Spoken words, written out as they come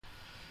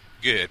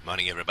Good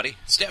morning, everybody.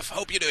 Steph,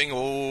 hope you're doing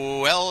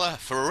well.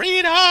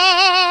 Freedom!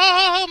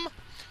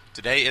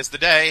 Today is the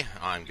day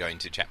I'm going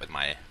to chat with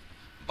my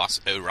boss,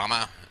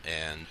 Orama,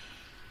 and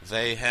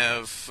they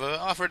have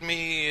offered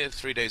me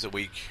 3 days a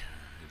week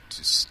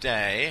to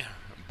stay,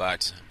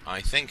 but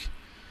I think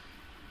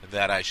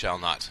that I shall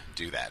not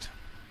do that.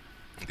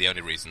 The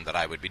only reason that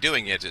I would be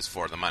doing it is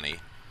for the money,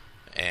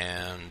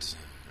 and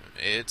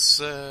it's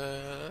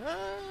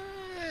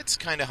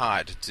kind of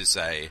hard to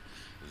say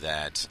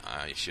that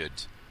I should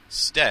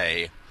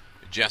stay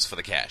just for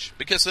the cash.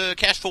 Because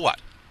cash for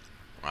what?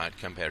 Right,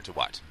 compared to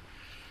what?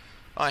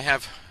 I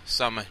have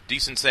some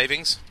decent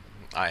savings.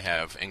 I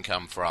have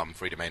income from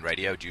Free Domain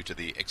Radio due to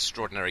the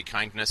extraordinary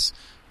kindness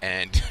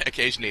and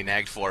occasionally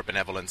nagged for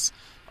benevolence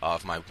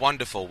of my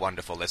wonderful,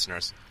 wonderful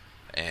listeners.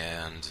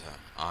 And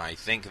I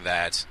think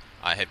that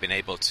I have been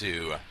able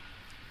to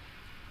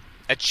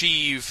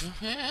achieve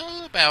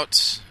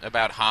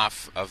about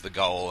half of the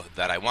goal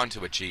that I want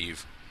to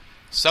achieve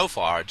so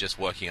far, just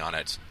working on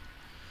it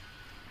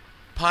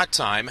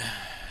part-time,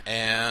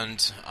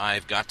 and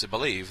I've got to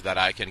believe that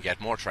I can get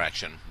more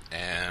traction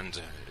and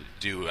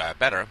do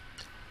better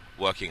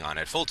working on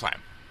it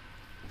full-time.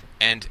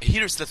 And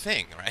here's the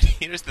thing, right?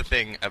 Here's the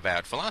thing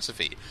about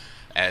philosophy.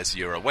 As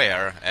you're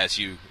aware, as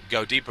you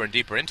go deeper and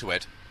deeper into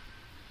it,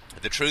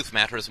 the truth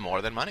matters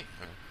more than money.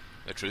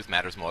 The truth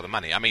matters more than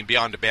money. I mean,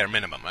 beyond the bare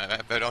minimum.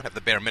 If I don't have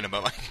the bare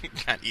minimum, I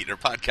can't eat or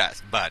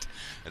podcast, but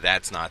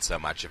that's not so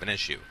much of an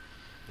issue.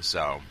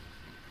 So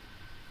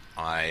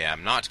I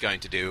am not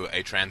going to do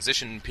a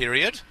transition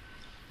period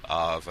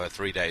of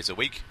 3 days a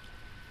week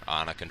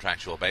on a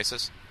contractual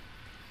basis.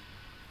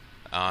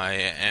 I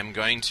am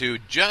going to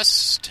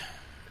just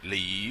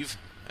leave,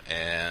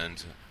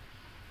 and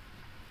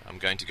I'm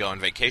going to go on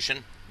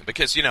vacation.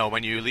 Because, you know,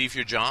 when you leave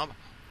your job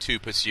to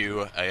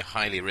pursue a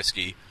highly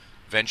risky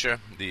venture,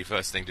 the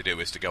first thing to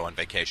do is to go on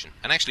vacation.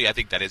 And actually, I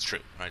think that is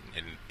true, right?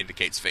 It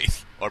indicates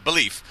faith, or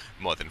belief,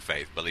 more than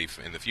faith, belief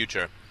in the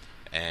future.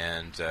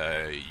 And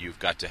you've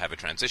got to have a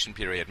transition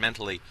period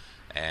mentally,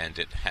 and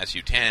it has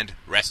you tanned,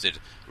 rested,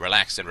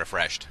 relaxed, and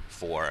refreshed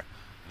for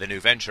the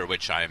new venture,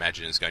 which I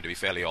imagine is going to be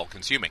fairly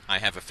all-consuming. I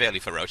have a fairly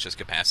ferocious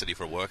capacity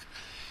for work,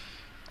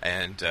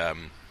 and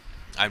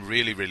I'm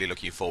really, really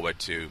looking forward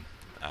to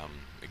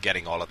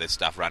getting all of this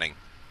stuff running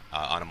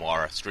on a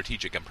more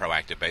strategic and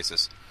proactive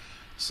basis.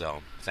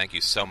 So thank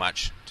you so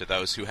much to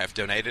those who have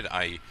donated.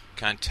 I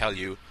can't tell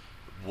you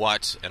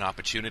what an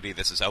opportunity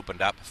this has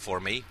opened up for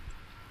me.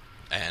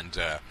 And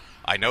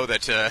I know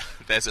that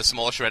there's a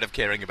small shred of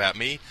caring about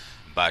me,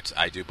 but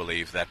I do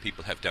believe that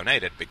people have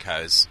donated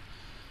because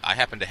I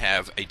happen to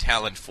have a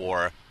talent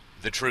for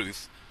the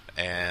truth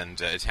and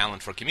a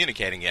talent for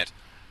communicating it,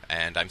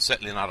 and I'm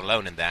certainly not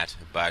alone in that,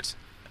 but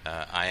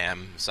I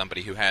am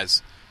somebody who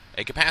has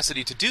a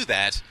capacity to do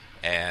that,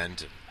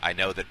 and I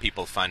know that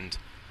people fund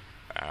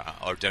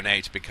or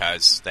donate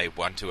because they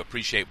want to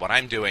appreciate what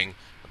I'm doing,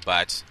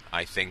 but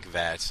I think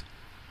that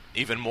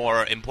even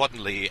more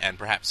importantly, and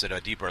perhaps at a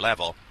deeper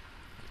level,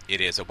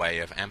 it is a way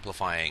of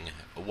amplifying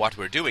what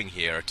we're doing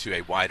here to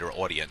a wider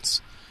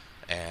audience.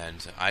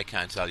 And I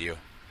can't tell you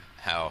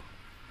how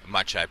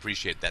much I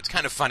appreciate that. It's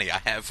kind of funny.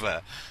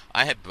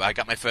 I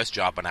got my first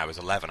job when I was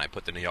 11. I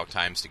put the New York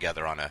Times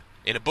together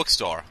in a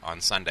bookstore on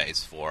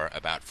Sundays for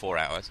about 4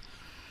 hours.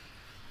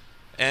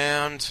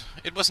 And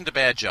it wasn't a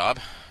bad job,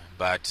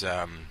 but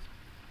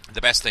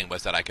the best thing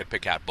was that I could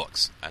pick out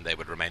books, and they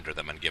would remainder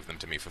them and give them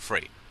to me for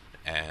free.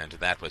 And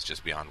that was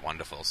just beyond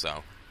wonderful.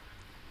 So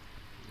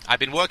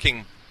I've been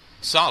working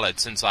solid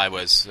since I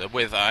was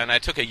and I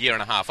took a year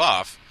and a half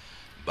off,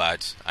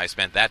 but I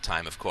spent that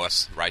time, of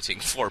course, writing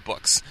 4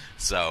 books.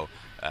 So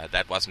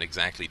that wasn't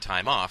exactly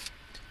time off.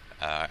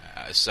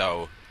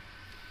 So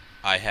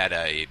I had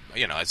as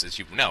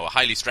you know, a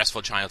highly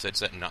stressful childhood,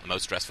 certainly not the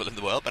most stressful in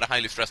the world, but a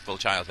highly stressful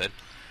childhood.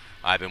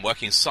 I've been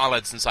working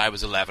solid since I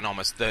was 11,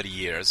 almost 30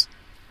 years.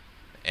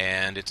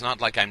 And it's not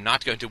like I'm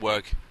not going to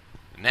work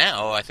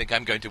now. I think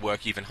I'm going to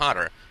work even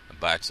harder,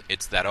 but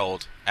it's that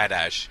old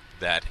adage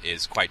that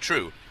is quite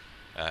true.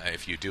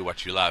 If you do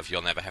what you love,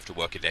 you'll never have to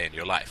work a day in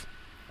your life.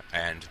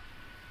 And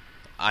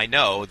I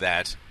know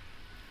that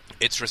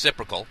it's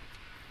reciprocal,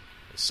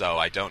 so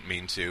I don't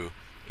mean to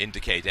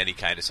indicate any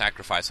kind of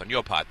sacrifice on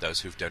your part,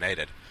 those who've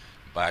donated,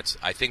 but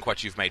I think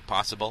what you've made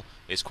possible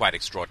is quite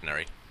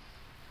extraordinary.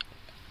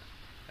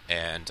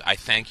 And I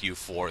thank you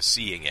for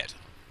seeing it.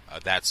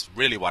 That's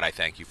really what I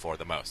thank you for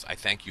the most. I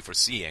thank you for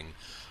seeing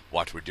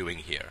what we're doing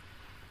here.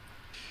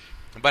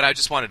 But I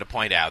just wanted to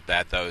point out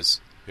that those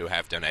who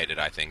have donated,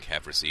 I think,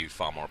 have received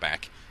far more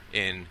back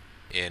in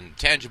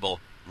tangible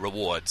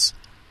rewards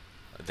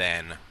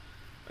than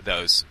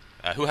those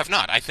who have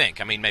not, I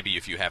think. I mean, maybe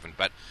if you haven't,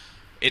 but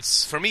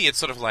for me, it's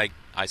sort of like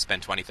I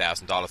spent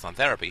 $20,000 on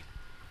therapy,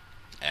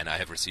 and I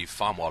have received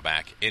far more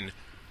back in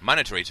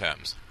monetary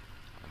terms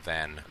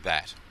than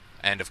that.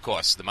 And, of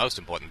course, the most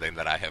important thing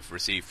that I have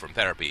received from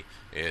therapy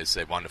is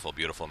a wonderful,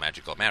 beautiful,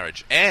 magical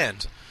marriage.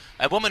 And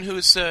a woman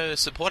who's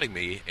supporting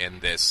me in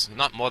this,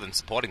 not more than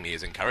supporting me,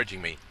 is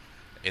encouraging me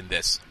in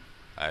this.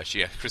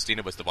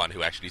 Christina was the one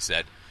who actually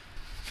said,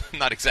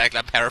 not exactly,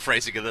 I'm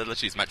paraphrasing a little,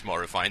 she's much more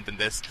refined than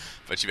this,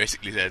 but she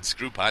basically said,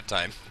 screw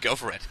part-time, go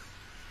for it.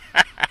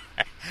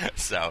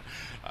 So,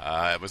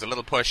 it was a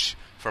little push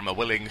from a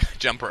willing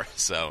jumper,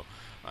 so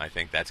I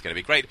think that's going to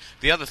be great.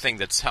 The other thing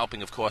that's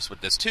helping, of course,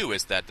 with this too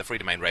is that the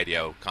Freedomain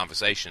Radio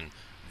conversation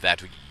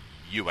that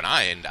you and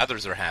I and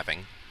others are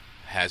having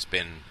has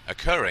been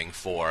occurring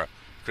for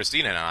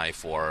Christina and I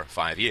for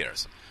 5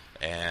 years.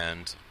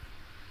 And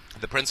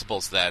the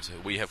principles that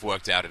we have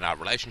worked out in our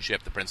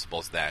relationship, the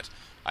principles that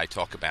I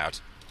talk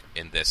about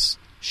in this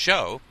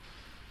show,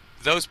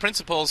 those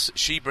principles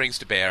she brings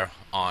to bear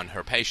on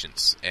her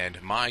patients.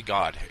 And my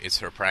God, is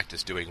her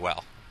practice doing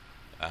well.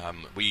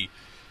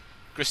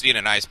 Christina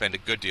and I spend a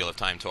good deal of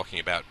time talking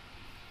about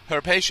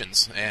her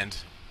patients, and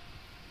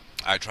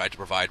I try to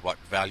provide what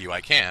value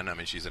I can. I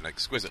mean, she's an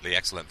exquisitely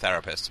excellent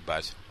therapist,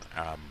 but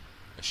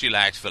she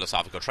lacked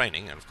philosophical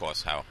training, and of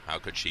course, how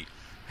could she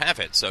have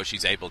it? So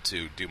she's able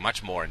to do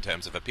much more in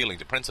terms of appealing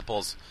to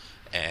principles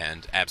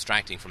and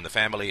abstracting from the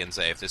family and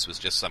say, if this was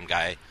just some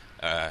guy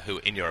who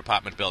in your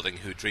apartment building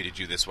who treated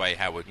you this way,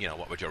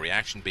 what would your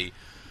reaction be?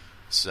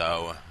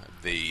 So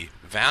the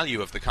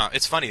value of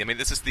it's funny. I mean,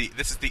 this is the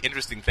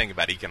interesting thing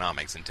about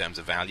economics in terms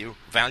of value.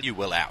 Value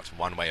will out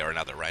one way or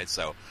another, right?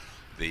 So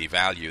the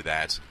value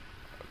that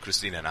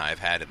Christina and I have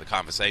had in the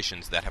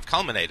conversations that have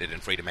culminated in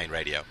Freedomain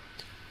Radio,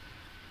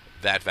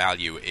 that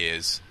value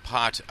is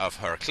part of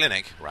her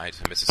clinic, right?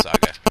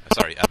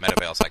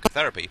 Meadowvale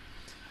Psychotherapy,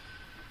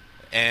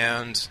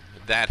 and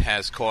that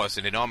has caused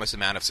an enormous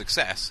amount of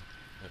success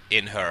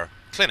in her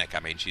clinic. I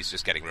mean, she's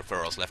just getting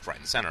referrals left, right,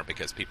 and center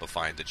because people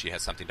find that she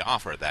has something to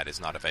offer that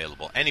is not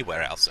available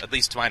anywhere else, at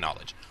least to my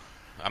knowledge.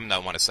 I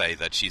don't want to say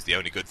that she's the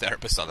only good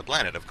therapist on the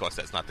planet. Of course,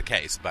 that's not the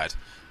case, but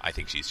I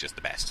think she's just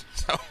the best.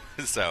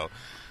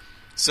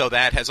 So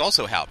that has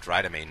also helped,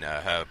 right? I mean,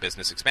 her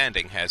business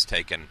expanding has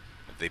taken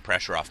the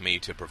pressure off me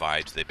to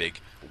provide the big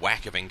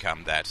whack of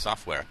income that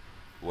software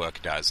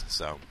work does.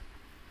 So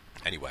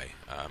anyway,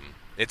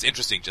 it's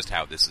interesting just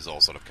how this has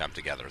all sort of come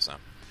together. So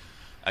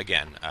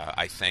again,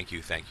 I thank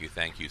you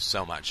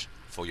so much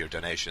for your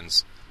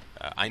donations.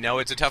 I know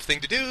it's a tough thing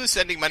to do,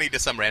 sending money to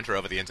some ranter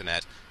over the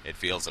internet. It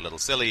feels a little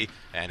silly,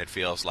 and it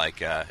feels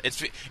like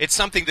it's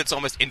something that's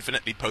almost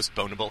infinitely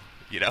postponable,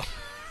 you know?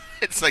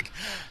 It's like,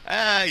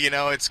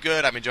 it's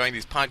good. I'm enjoying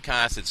these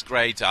podcasts. It's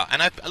great.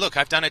 And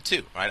I've done it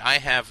too, right? I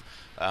have,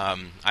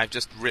 I've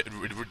just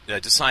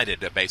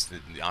decided, based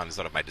on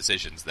sort of my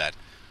decisions, that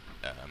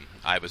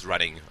I was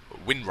running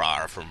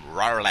WinRAR from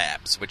RAR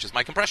Labs, which is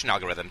my compression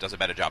algorithm, does a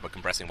better job of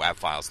compressing WAV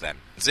files than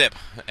Zip.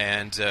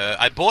 And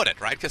I bought it,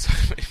 right? Because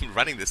I've been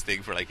running this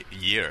thing for like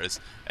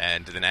years,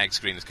 and the nag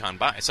screen has gone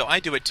by. So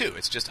I do it too.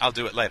 It's just I'll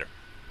do it later.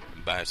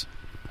 But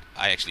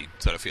I actually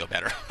sort of feel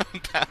better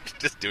about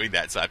just doing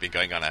that. So I've been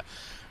going on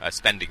a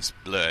spending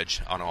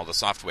splurge on all the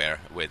software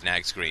with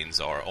nag screens,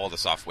 or all the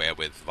software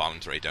with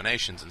voluntary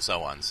donations and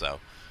so on. So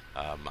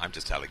I'm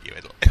just telling you,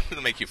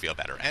 it'll make you feel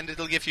better, and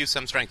it'll give you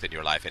some strength in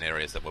your life in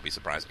areas that will be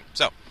surprising.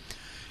 So,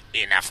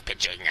 enough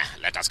pitching.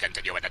 Let us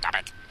continue with the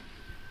topic.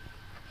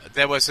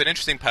 There was an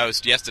interesting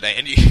post yesterday,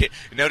 and you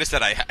notice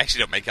that I actually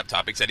don't make up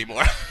topics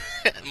anymore.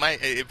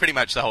 Pretty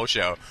much the whole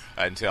show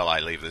until I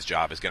leave this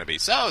job is going to be,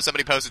 so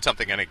somebody posted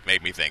something and it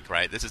made me think,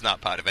 right? This is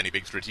not part of any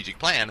big strategic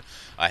plan.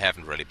 I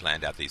haven't really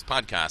planned out these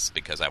podcasts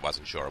because I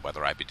wasn't sure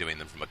whether I'd be doing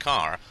them from a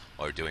car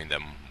or doing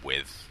them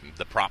with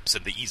the props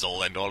and the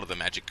easel and all of the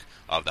magic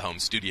of the home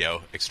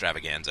studio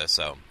extravaganza.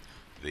 So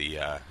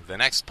the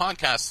next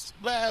podcast,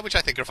 which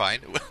I think are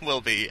fine,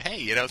 will be,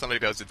 hey, somebody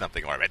posted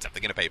something, or I read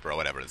something in a paper or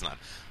whatever. It's not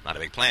a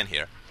big plan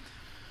here.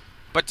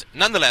 But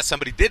nonetheless,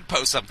 somebody did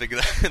post something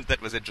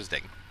that was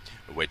interesting,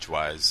 which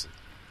was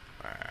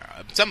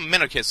some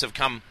minarchists have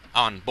come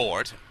on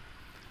board,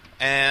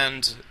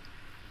 and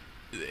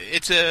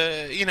it's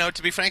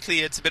to be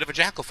frankly, it's a bit of a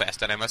jackal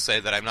fest, and I must say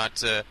that I'm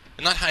not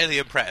highly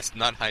impressed,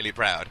 not highly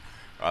proud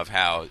of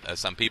how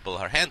some people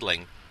are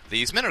handling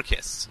these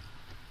minarchists.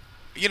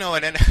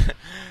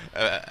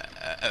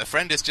 A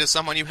friend is just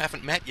someone you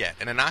haven't met yet.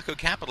 An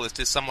anarcho-capitalist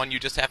is someone you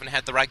just haven't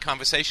had the right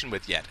conversation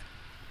with yet.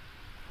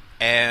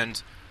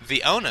 And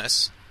the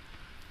onus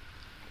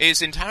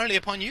is entirely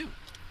upon you.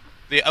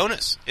 The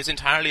onus is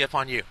entirely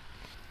upon you.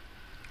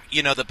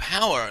 The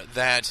power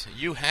that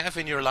you have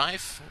in your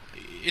life,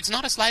 it's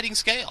not a sliding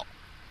scale.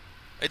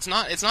 It's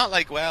not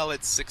like, well,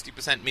 it's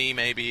 60% me,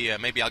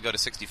 maybe I'll go to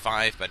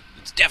 65, but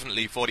it's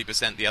definitely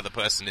 40% the other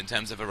person in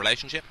terms of a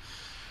relationship.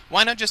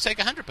 Why not just take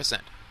 100%?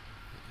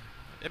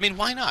 I mean,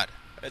 why not?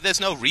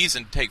 There's no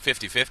reason to take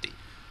 50-50.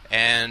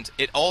 And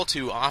it all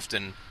too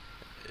often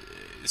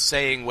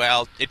saying,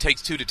 well, it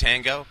takes two to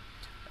tango,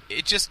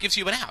 it just gives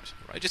you an out,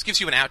 right? It just gives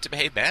you an out to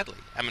behave badly.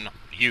 I mean, not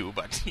you,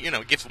 but,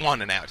 it gives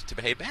one an out to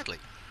behave badly.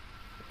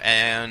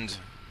 And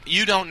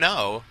you don't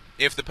know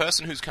if the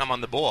person who's come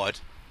on the board,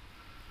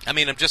 I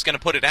mean, I'm just going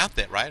to put it out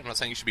there, right? I'm not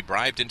saying you should be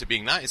bribed into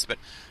being nice, but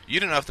you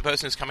don't know if the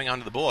person who's coming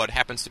onto the board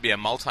happens to be a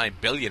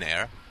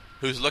multi-billionaire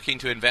who's looking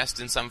to invest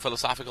in some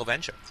philosophical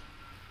venture.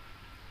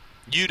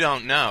 You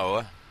don't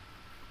know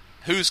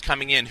who's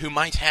coming in, who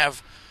might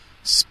have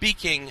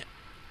speaking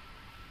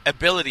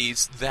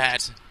abilities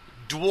that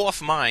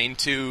dwarf mine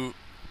to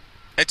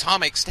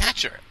atomic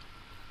stature.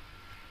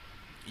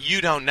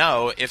 You don't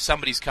know if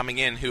somebody's coming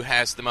in who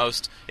has the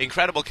most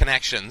incredible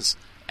connections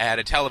at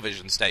a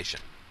television station.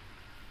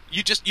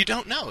 You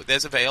don't know.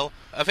 There's a veil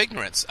of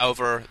ignorance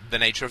over the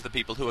nature of the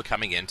people who are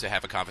coming in to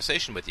have a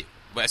conversation with you,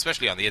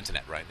 especially on the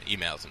internet, right?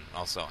 Emails and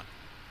all so on.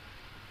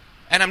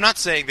 And I'm not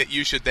saying that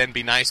you should then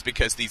be nice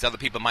because these other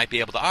people might be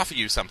able to offer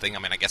you something. I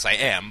mean, I guess I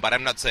am, but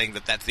I'm not saying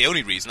that that's the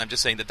only reason. I'm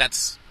just saying that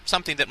that's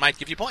something that might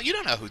give you point. You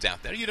don't know who's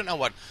out there. You don't know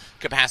what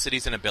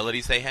capacities and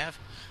abilities they have.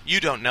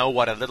 You don't know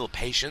what a little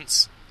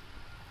patience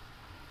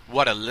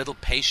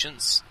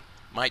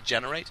might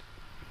generate.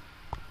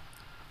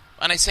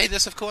 And I say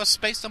this, of course,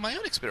 based on my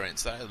own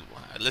experience. I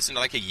listened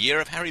to like a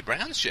year of Harry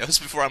Brown's shows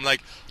before I'm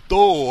like,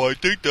 oh, I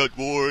think that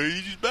boy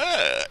is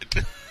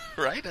bad.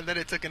 Right? And then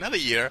it took another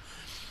year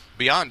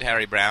beyond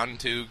Harry Brown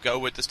to go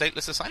with the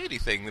Stateless Society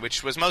thing,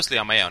 which was mostly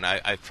on my own.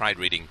 I've tried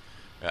reading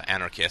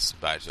anarchists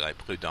by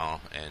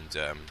Proudhon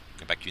and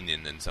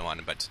Bakunin and so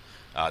on, but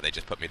they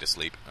just put me to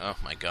sleep. Oh,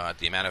 my God,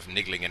 the amount of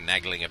niggling and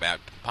naggling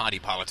about party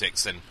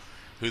politics and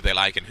who they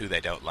like and who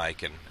they don't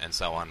like and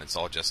so on. It's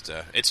all just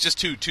it's just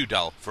too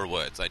dull for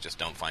words. I just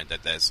don't find that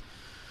it's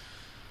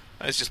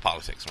just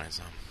politics, right?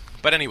 So,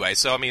 but anyway,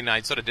 so I mean,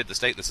 I sort of did the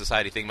Stateless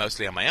Society thing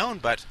mostly on my own,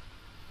 but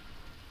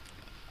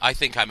I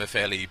think I'm a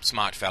fairly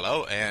smart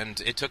fellow, and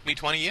it took me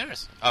 20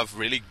 years of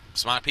really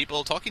smart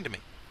people talking to me.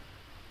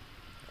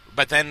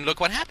 But then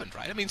look what happened,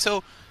 right? I mean,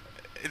 so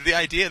the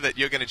idea that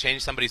you're going to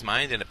change somebody's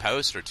mind in a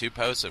post or 2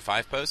 posts or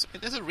 5 posts, I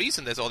mean, there's a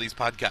reason there's all these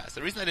podcasts.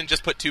 The reason I didn't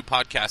just put 2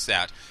 podcasts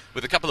out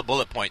with a couple of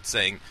bullet points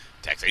saying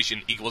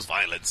taxation equals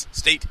violence,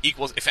 state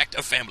equals effect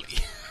of family,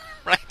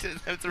 right?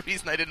 That's the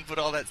reason I didn't put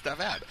all that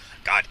stuff out.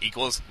 God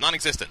equals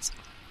non-existence.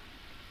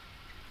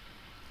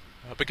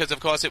 Because, of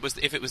course,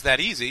 if it was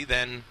that easy,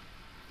 then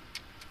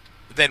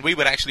we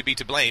would actually be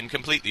to blame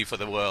completely for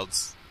the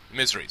world's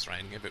miseries,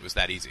 right? If it was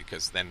that easy,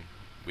 because then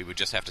we would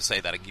just have to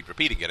say that and keep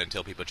repeating it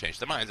until people change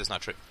their minds. It's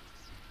not true.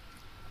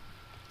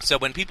 So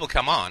when people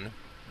come on,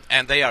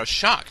 and they are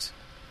shocked,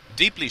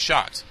 deeply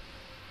shocked,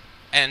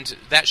 and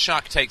that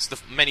shock takes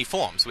many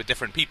forms with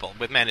different people.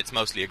 With men, it's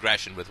mostly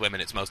aggression. With women,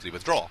 it's mostly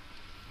withdrawal.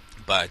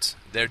 But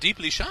they're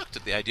deeply shocked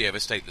at the idea of a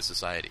stateless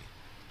society.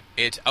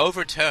 It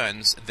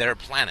overturns their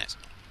planet.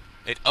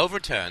 It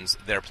overturns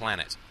their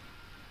planet.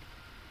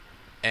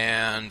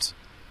 And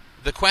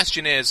the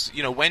question is,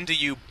 when do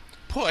you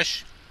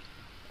push,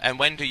 and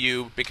when do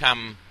you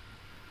become?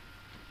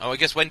 Oh, I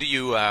guess when do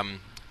you? I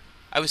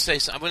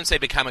wouldn't say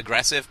become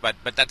aggressive, but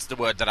that's the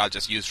word that I'll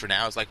just use for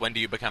now. It's like, when do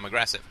you become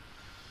aggressive?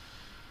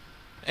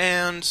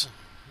 And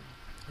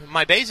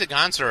my basic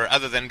answer,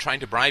 other than trying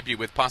to bribe you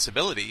with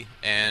possibility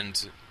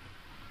and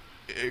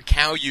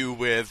cow you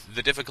with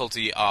the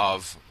difficulty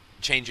of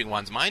changing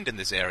one's mind in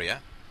this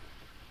area,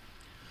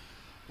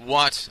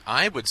 what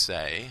I would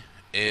say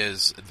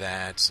is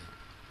that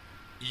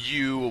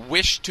you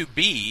wish to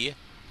be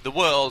the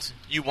world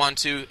you want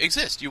to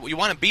exist. You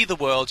want to be the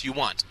world you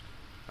want.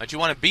 Right? You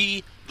want to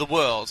be the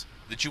world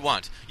that you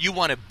want. You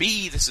want to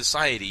be the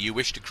society you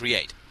wish to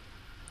create.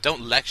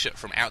 Don't lecture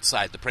from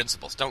outside the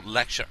principles. Don't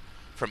lecture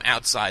from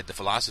outside the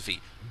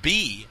philosophy.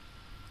 Be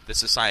the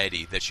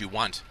society that you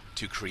want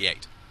to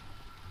create.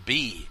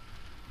 Be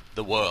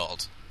the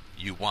world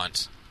you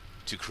want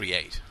to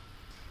create.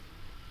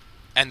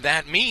 And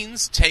that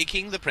means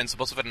taking the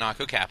principles of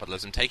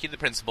anarcho-capitalism, taking the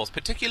principles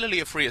particularly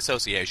of free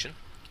association,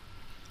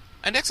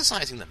 and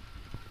exercising them.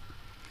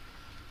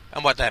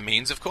 And what that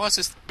means, of course,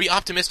 is be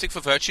optimistic for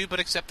virtue, but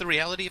accept the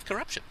reality of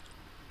corruption.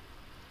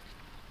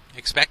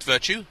 Expect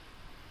virtue,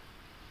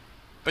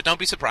 but don't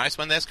be surprised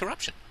when there's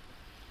corruption.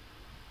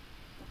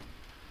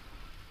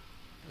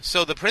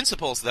 So the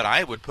principles that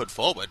I would put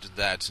forward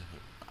that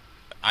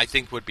I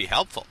think would be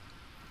helpful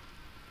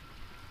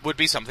would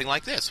be something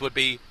like this. Would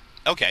be,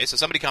 okay, so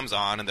somebody comes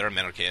on and they're a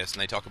minarchist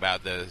and they talk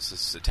about the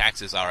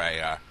taxes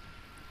are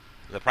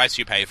the price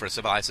you pay for a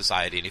civilized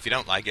society, and if you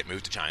don't like it,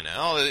 move to China.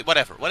 Oh,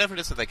 whatever it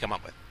is that they come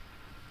up with.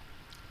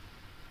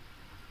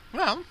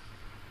 Well,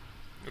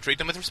 treat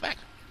them with respect.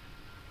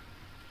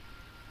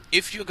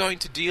 If you're going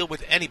to deal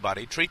with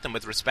anybody, treat them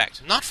with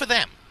respect. Not for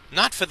them,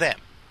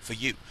 for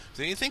you.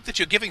 So you think that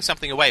you're giving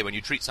something away when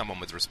you treat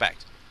someone with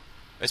respect,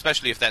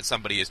 especially if that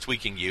somebody is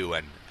tweaking you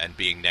and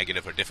being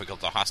negative or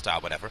difficult or hostile,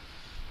 whatever.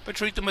 But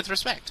treat them with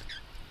respect.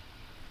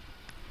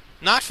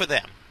 Not for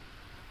them.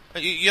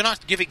 You're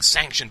not giving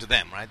sanction to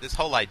them, right? This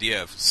whole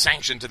idea of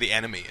sanction to the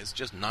enemy is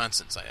just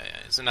nonsense.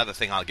 It's another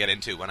thing I'll get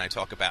into when I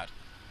talk about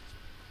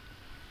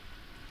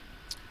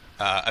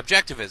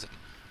objectivism.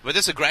 But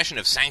this aggression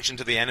of sanction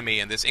to the enemy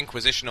and this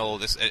inquisitional,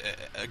 this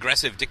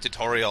aggressive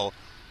dictatorial,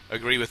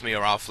 agree with me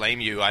or I'll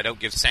flame you, I don't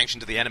give sanction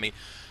to the enemy.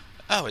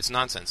 Oh, it's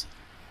nonsense.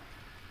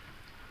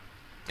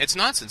 It's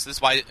nonsense. This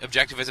is why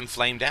objectivism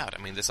flamed out.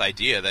 I mean, this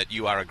idea that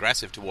you are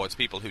aggressive towards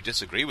people who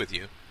disagree with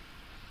you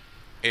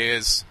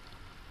is...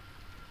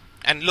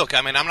 And look,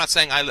 I mean, I'm not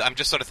saying... I'm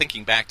just sort of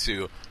thinking back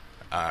to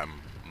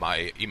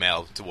my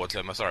email towards...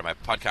 my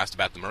podcast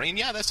about the Marine.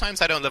 Yeah, there's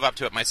times I don't live up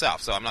to it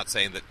myself, so I'm not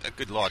saying that...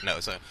 good Lord,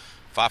 no. So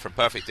far from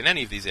perfect in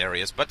any of these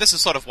areas, but this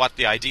is sort of what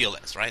the ideal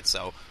is, right?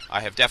 So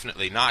I have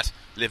definitely not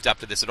lived up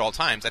to this at all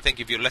times. I think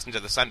if you listen to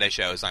the Sunday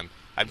shows, I'm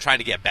trying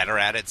to get better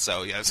at it,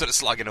 so I'm sort of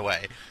slugging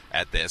away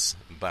at this.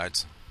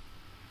 But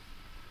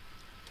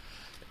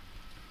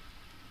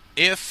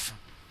if,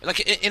 like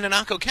in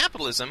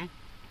anarcho-capitalism,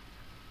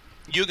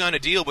 you're going to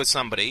deal with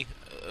somebody,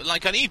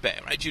 like on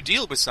eBay, right? You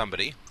deal with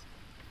somebody,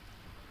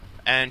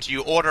 and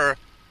you order,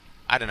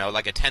 I don't know,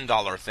 like a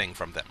 $10 thing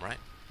from them, right?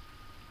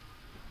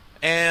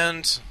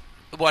 And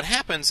what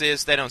happens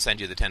is they don't send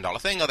you the $10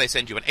 thing, or they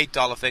send you an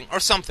 $8 thing, or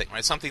something,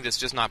 right? Something that's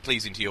just not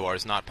pleasing to you, or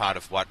is not part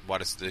of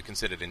what is the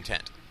considered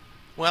intent.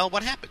 Well,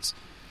 what happens?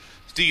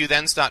 Do you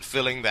then start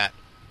filling that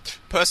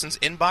person's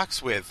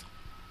inbox with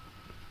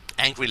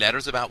angry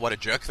letters about what a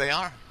jerk they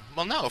are?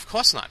 Well, no, of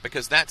course not,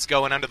 because that's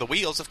going under the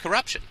wheels of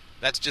corruption.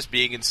 That's just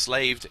being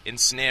enslaved,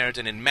 ensnared,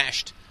 and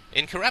enmeshed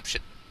in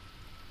corruption.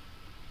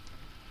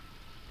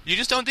 You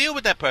just don't deal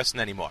with that person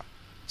anymore.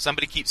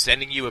 Somebody keeps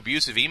sending you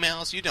abusive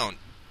emails, you don't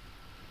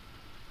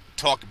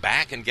talk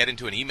back and get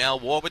into an email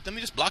war with them,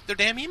 you just block their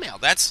damn email.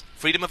 That's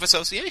freedom of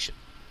association.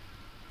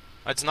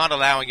 It's not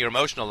allowing your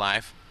emotional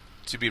life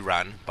to be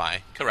run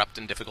by corrupt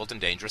and difficult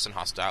and dangerous and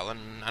hostile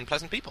and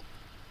unpleasant people.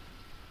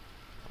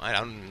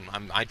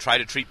 I try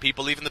to treat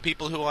people, even the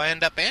people who I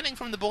end up banning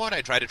from the board,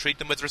 I try to treat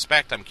them with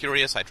respect. I'm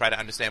curious. I try to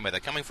understand where they're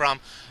coming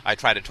from. I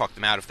try to talk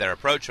them out of their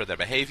approach or their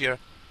behavior.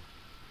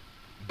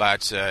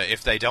 But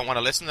if they don't want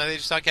to listen, they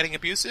just start getting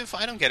abusive.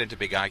 I don't get into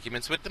big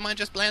arguments with them. I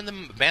just ban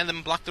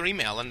them, block their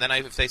email, and then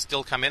if they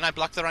still come in, I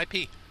block their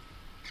IP.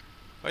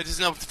 Right? There's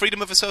no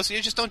freedom of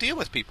association. Just don't deal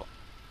with people.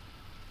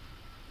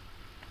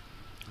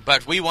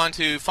 But we want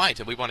to fight,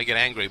 and we want to get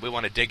angry. We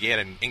want to dig in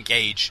and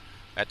engage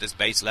at this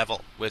base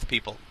level with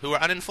people who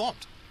are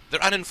uninformed.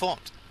 They're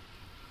uninformed.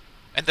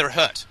 And they're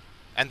hurt.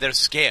 And they're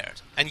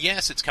scared. And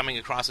yes, it's coming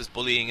across as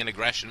bullying and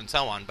aggression and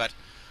so on, but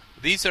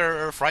these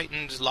are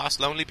frightened, lost,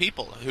 lonely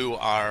people who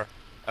are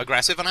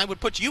aggressive, and I would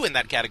put you in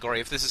that category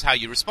if this is how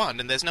you respond,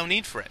 and there's no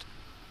need for it.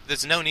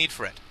 There's no need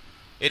for it.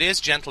 It is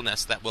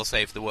gentleness that will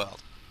save the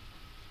world.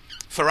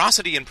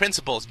 Ferocity in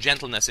principles,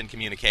 gentleness in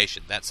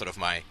communication. That's sort of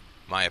my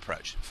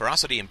approach.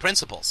 Ferocity in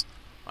principles.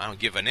 I don't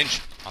give an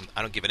inch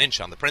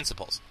on the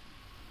principles.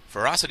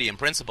 Ferocity in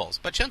principles,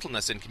 but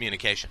gentleness in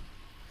communication.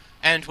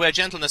 And where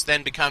gentleness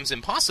then becomes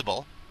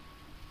impossible,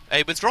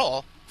 a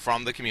withdrawal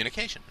from the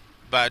communication.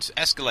 But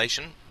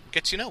escalation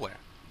gets you nowhere.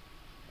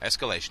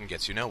 Escalation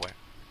gets you nowhere.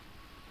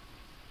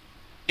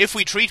 If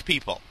we treat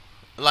people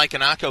like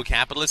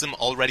anarcho-capitalism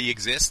already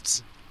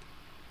exists,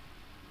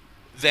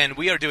 then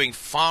we are doing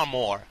far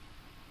more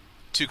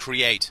to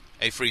create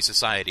a free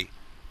society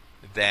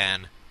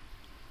than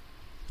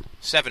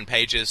 7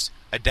 pages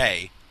a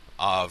day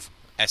of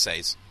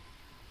essays.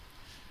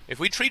 If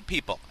we treat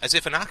people as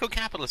if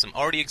anarcho-capitalism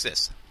already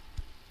exists,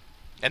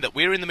 and that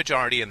we're in the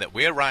majority, and that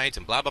we're right,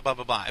 and blah, blah, blah,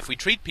 blah, blah, if we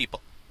treat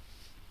people,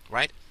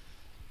 right?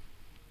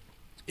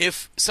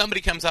 If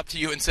somebody comes up to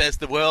you and says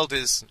the world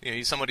is,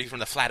 somebody from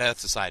the Flat Earth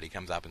Society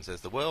comes up and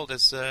says the world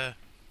is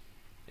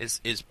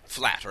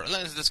flat, or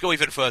let's go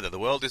even further, the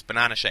world is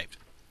banana-shaped.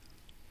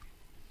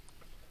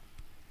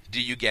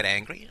 Do you get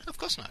angry? Of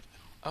course not.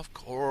 Of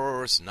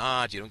course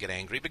not. You don't get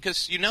angry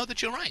because you know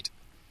that you're right.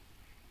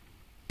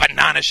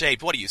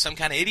 Banana-shaped. What are you, some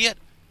kind of idiot?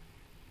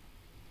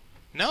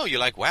 No, you're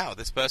like, wow,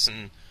 this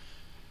person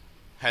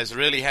has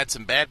really had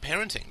some bad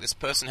parenting. This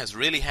person has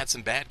really had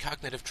some bad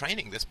cognitive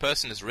training. This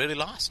person is really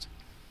lost.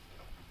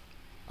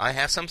 I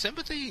have some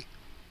sympathy.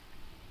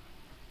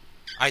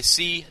 I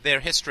see their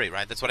history,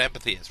 right? That's what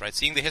empathy is, right?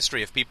 Seeing the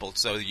history of people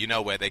so you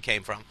know where they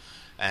came from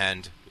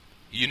and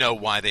you know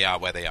why they are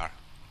where they are.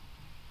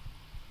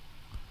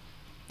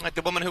 Like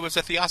the woman who was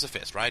a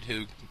theosophist, right?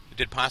 Who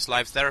did past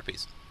lives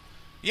therapies.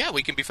 Yeah,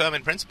 we can be firm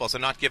in principles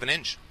and not give an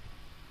inch.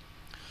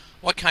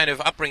 What kind of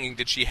upbringing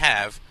did she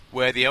have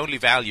where the only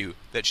value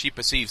that she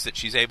perceives that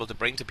she's able to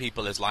bring to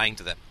people is lying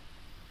to them?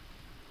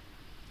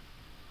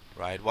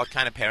 Right? What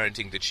kind of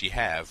parenting did she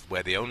have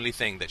where the only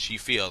thing that she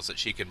feels that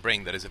she can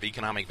bring that is of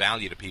economic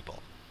value to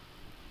people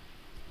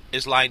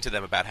is lying to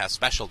them about how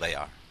special they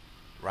are?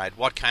 Right?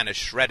 What kind of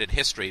shredded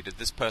history did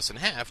this person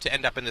have to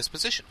end up in this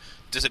position?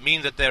 Does it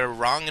mean that they're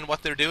wrong in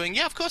what they're doing?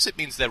 Yeah, of course it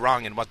means they're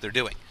wrong in what they're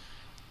doing.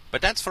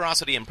 But that's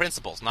ferocity in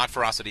principles, not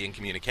ferocity in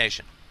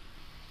communication.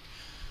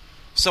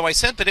 So I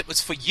said that it was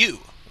for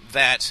you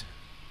that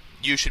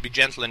you should be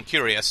gentle and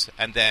curious,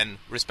 and then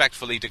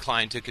respectfully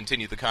decline to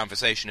continue the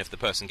conversation if the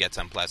person gets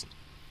unpleasant.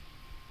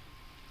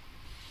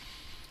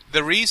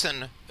 The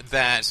reason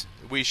that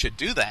we should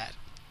do that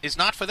is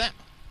not for them.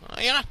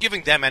 You're not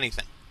giving them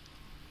anything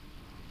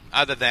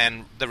other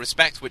than the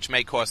respect which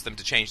may cause them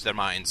to change their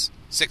minds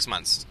 6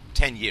 months,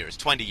 10 years,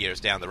 20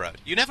 years down the road.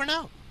 You never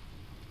know.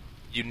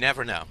 You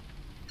never know.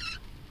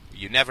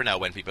 You never know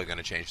when people are going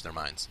to change their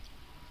minds.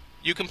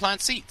 You can plant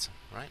seeds,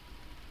 right?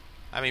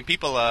 I mean,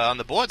 people on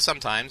the board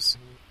sometimes,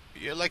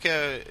 you're like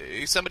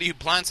somebody who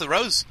plants a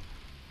rose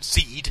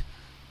seed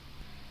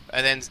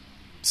and then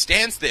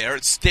stands there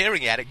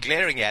staring at it,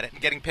 glaring at it,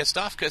 and getting pissed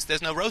off because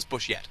there's no rose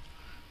bush yet.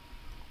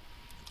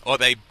 Or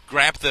they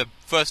grab the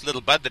first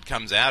little bud that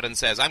comes out and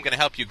says, I'm going to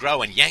help you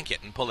grow, and yank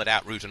it and pull it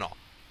out, root and all.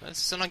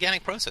 It's an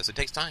organic process. It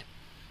takes time.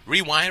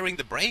 Rewiring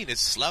the brain is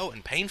slow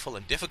and painful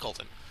and difficult,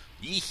 and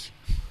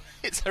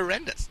it's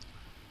horrendous.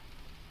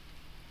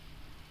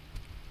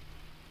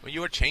 Well,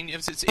 you are changing.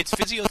 It's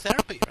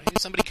physiotherapy, right?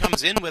 Somebody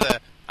comes in with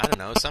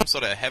some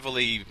sort of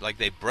heavily, like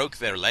they broke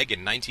their leg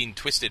in 19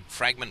 twisted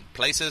fragment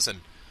places,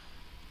 and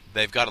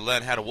they've got to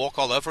learn how to walk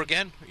all over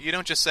again. You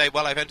don't just say,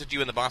 well, I've entered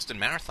you in the Boston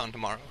Marathon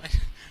tomorrow.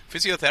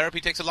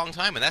 Physiotherapy takes a long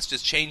time, and that's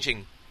just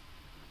changing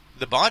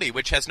the body,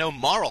 which has no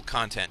moral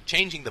content.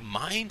 Changing the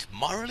mind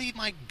morally?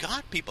 My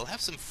God, people,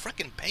 have some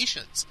frickin'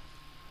 patience.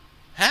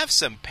 Have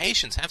some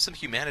patience, have some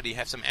humanity,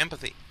 have some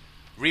empathy.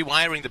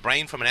 Rewiring the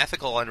brain from an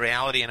ethical and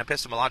reality and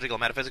epistemological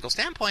metaphysical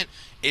standpoint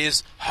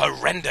is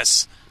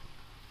horrendous.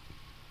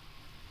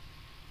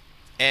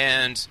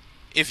 And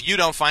if you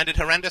don't find it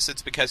horrendous,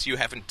 it's because you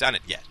haven't done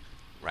it yet,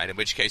 right? In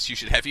which case you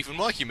should have even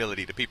more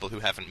humility to people who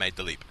haven't made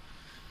the leap.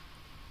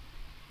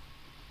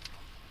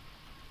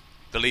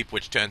 The leap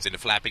which turns into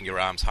flapping your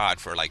arms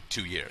hard for like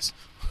 2 years.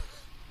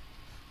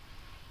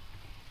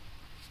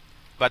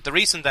 But the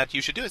reason that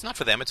you should do it is not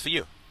for them, it's for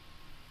you.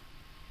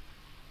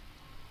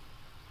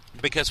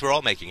 Because we're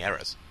all making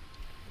errors.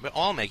 We're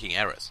all making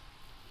errors.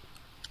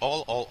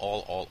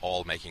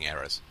 All making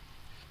errors.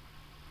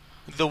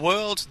 The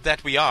world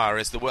that we are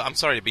is the world... I'm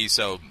sorry to be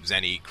so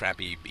zen-y,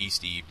 crappy,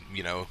 easty,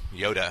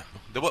 Yoda.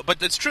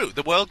 But it's true.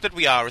 The world that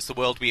we are is the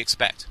world we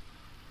expect.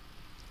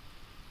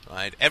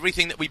 Right?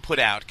 Everything that we put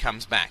out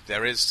comes back.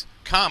 There is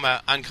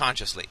karma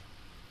unconsciously.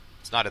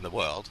 It's not in the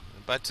world,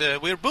 but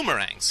we're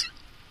boomerangs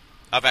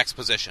of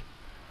exposition.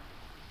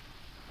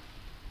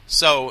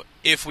 So,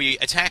 if we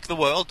attack the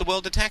world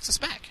attacks us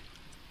back.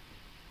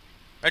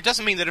 It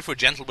doesn't mean that if we're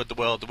gentle with the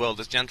world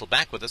is gentle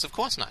back with us. Of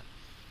course not.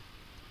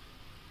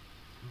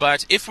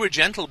 But if we're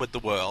gentle with the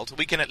world,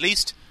 we can at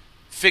least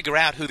figure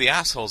out who the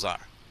assholes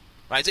are.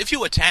 Right? If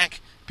you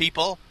attack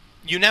people,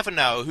 you never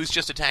know who's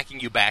just attacking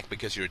you back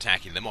because you're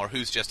attacking them, or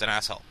who's just an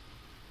asshole.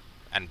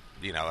 And,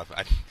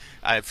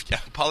 I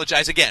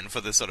apologize again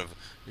for this sort of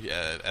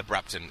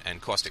abrupt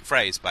and caustic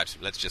phrase, but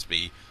let's just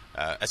be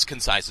as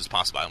concise as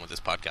possible. I don't want this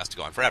podcast to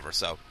go on forever,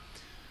 so...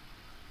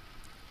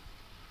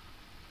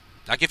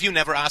 Like, if you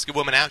never ask a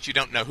woman out, you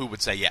don't know who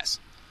would say yes.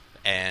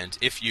 And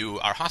if you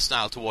are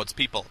hostile towards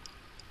people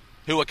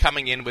who are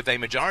coming in with a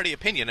majority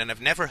opinion and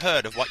have never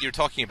heard of what you're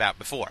talking about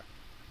before,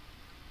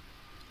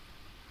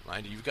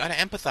 right, you've got to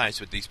empathize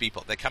with these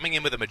people. They're coming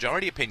in with a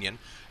majority opinion,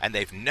 and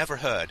they've never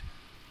heard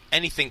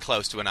anything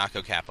close to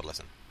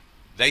anarcho-capitalism.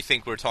 They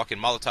think we're talking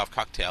Molotov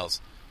cocktails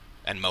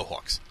and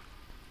mohawks.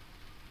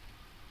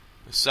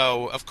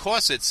 So, of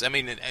course,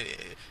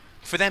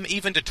 for them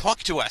even to talk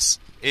to us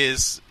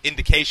is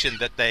indication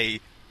that they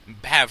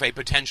have a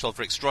potential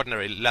for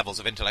extraordinary levels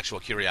of intellectual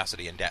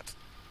curiosity and depth.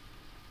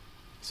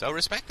 So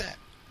respect that.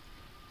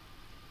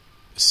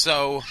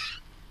 So,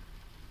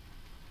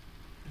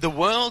 the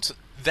world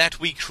that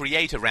we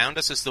create around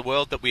us is the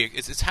world that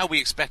it's how we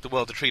expect the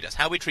world to treat us.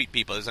 How we treat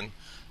people is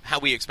how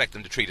we expect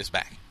them to treat us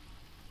back.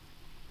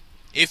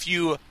 If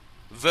you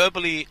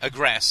verbally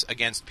aggress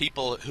against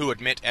people who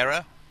admit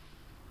error,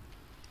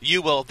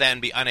 you will then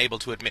be unable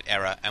to admit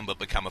error and will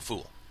become a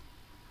fool.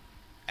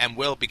 And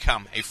will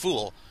become a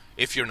fool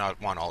if you're not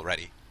one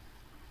already.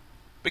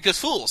 Because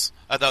fools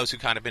are those who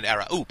can't admit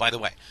error. Oh, by the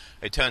way,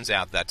 it turns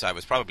out that I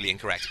was probably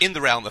incorrect. In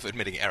the realm of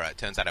admitting error, it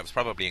turns out I was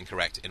probably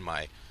incorrect in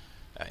my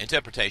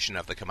interpretation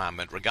of the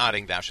commandment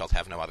regarding thou shalt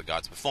have no other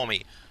gods before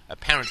me.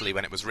 Apparently,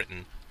 when it was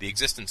written, the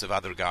existence of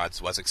other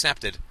gods was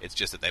accepted. It's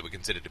just that they were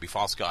considered to be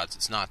false gods.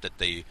 It's not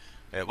that it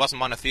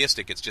wasn't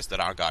monotheistic, it's just that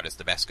our God is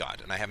the best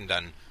God. And I haven't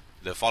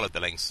followed the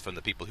links from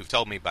the people who've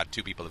told me, but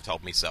 2 people have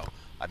told me so.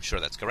 I'm sure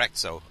that's correct,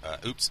 so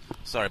oops,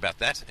 sorry about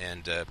that,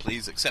 and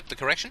please accept the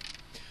correction.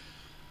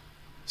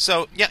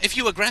 So, yeah, if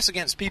you aggress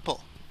against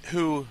people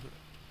who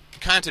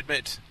can't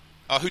admit,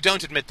 or who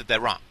don't admit that they're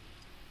wrong,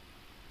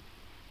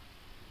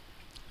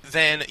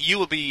 then you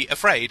will be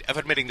afraid of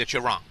admitting that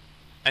you're wrong.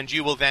 And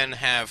you will then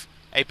have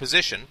a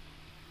position.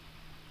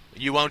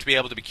 You won't be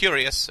able to be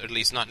curious, or at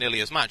least not nearly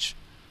as much.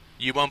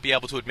 You won't be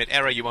able to admit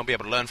error, you won't be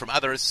able to learn from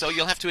others, so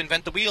you'll have to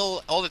invent the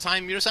wheel all the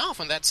time yourself,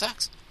 and that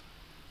sucks.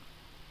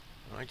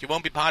 Right? You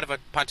won't be part of a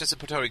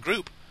participatory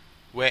group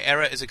where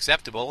error is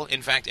acceptable.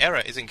 In fact,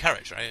 error is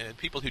encouraged. Right?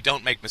 People who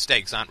don't make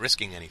mistakes aren't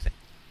risking anything.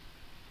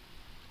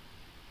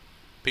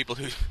 People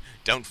who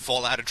don't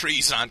fall out of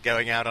trees aren't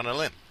going out on a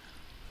limb.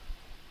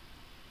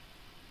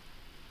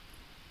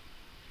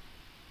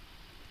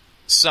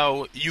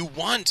 So you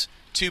want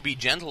to be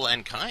gentle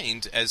and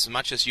kind as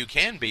much as you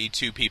can be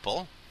to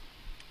people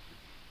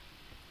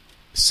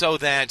so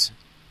that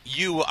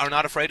you are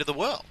not afraid of the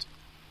world.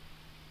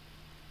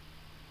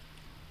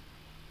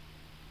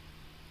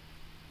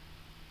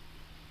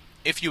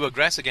 If you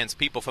aggress against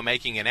people for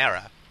making an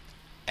error,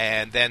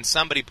 and then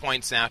somebody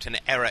points out an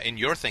error in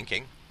your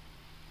thinking,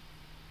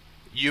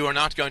 you are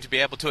not going to be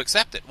able to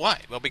accept it.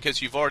 Why? Well,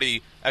 because you've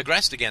already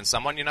aggressed against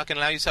someone. You're not going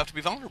to allow yourself to be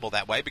vulnerable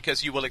that way,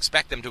 because you will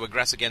expect them to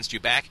aggress against you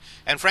back,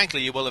 and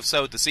frankly, you will have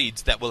sowed the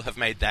seeds that will have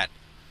made that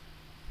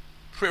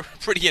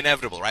pretty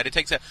inevitable, right? It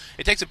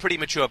takes a pretty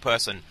mature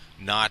person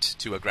not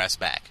to aggress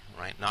back,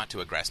 right? Not to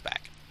aggress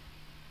back.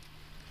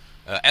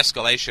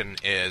 Escalation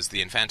is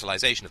the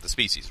infantilization of the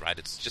species, right?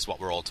 It's just what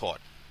we're all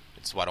taught.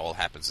 It's what all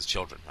happens as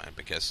children, right?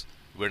 Because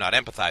we're not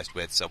empathized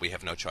with, so we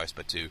have no choice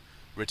but to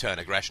return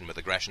aggression with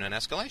aggression and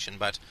escalation.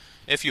 But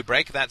if you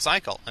break that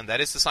cycle, and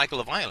that is the cycle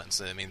of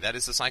violence, I mean, that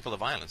is the cycle of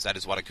violence. That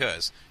is what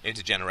occurs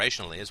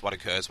intergenerationally, is what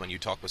occurs when you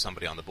talk with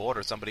somebody on the board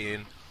or somebody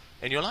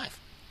in your life.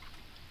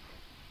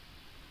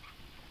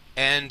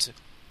 And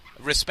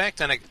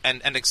respect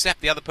and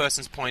accept the other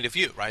person's point of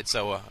view, right?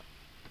 So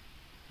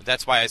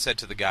that's why I said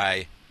to the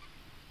guy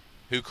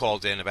who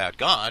called in about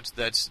God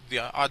that the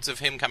odds of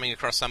him coming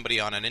across somebody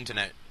on an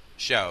internet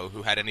show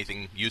who had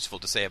anything useful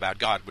to say about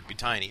God would be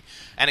tiny.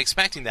 And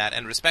expecting that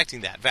and respecting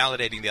that,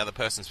 validating the other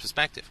person's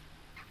perspective.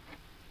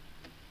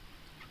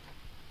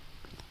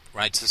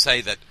 Right, to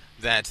say that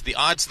the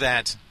odds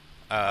that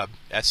a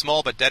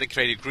small but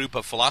dedicated group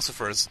of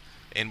philosophers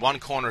in one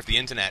corner of the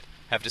internet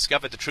have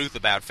discovered the truth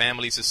about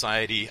family,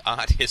 society,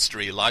 art,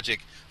 history, logic,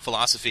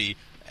 philosophy,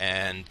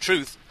 and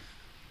truth,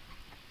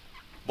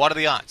 what are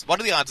the odds? What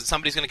are the odds that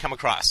somebody's going to come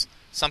across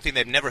something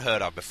they've never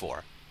heard of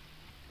before?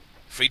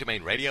 Free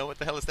domain radio? What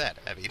the hell is that?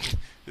 I mean,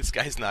 this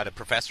guy's not a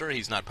professor.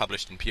 He's not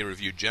published in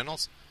peer-reviewed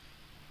journals.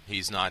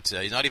 He's not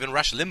even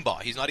Rush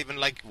Limbaugh. He's not even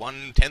like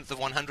 1/10 of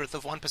 100th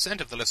of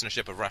 1% of the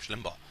listenership of Rush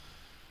Limbaugh.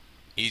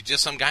 He's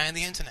just some guy on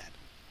the internet.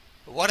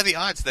 What are the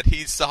odds that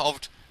he's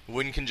solved,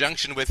 in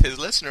conjunction with his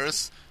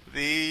listeners,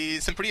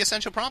 some pretty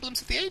essential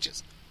problems of the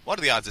ages? What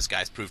are the odds this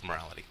guy's proved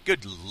morality?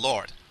 Good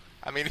Lord.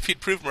 I mean, if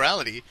he'd proved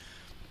morality,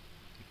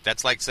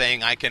 that's like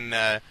saying I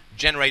can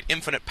generate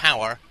infinite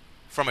power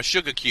from a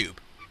sugar cube.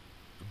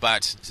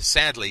 But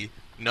sadly,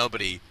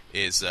 nobody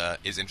is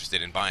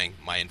interested in buying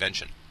my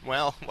invention.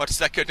 Well, what is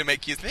that going to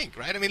make you think,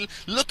 right? I mean,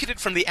 look at it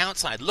from the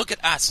outside. Look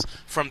at us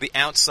from the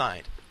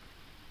outside.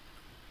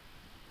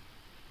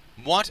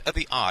 What are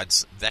the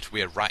odds that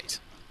we're right?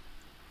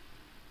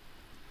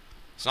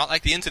 It's not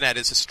like the internet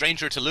is a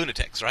stranger to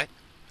lunatics, right?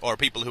 Or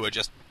people who are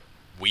just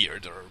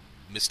weird or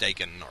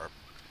mistaken or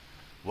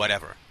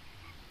whatever.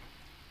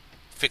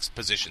 Fixed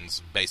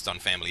positions based on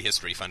family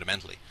history,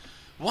 fundamentally.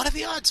 What are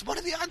the odds? What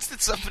are the odds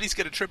that somebody's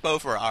going to trip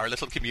over our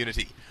little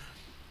community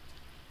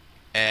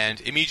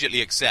and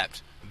immediately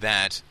accept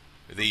that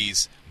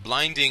these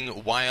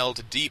blinding,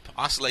 wild, deep,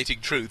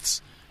 oscillating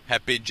truths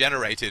have been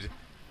generated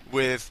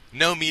with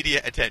no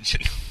media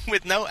attention,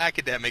 with no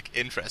academic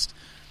interest,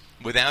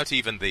 without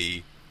even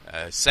the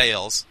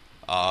sales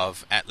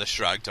of Atlas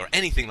Shrugged or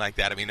anything like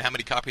that? I mean, how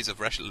many copies of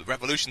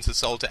Revolutions are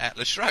sold to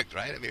Atlas Shrugged,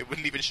 right? I mean, it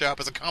wouldn't even show up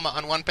as a comma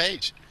on one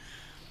page.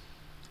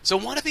 So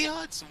what are the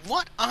odds?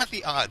 What are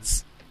the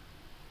odds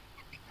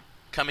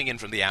coming in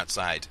from the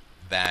outside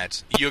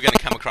that you're going to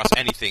come across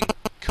anything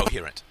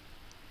coherent?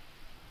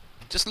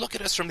 Just look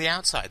at us from the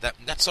outside.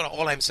 That's sort of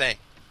all I'm saying.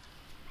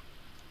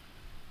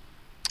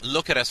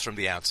 Look at us from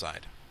the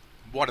outside.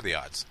 What are the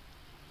odds?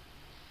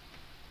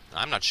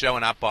 I'm not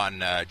showing up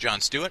on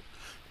Jon Stewart.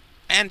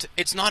 And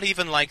it's not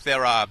even like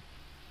there are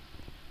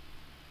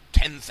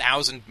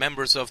 10,000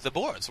 members of the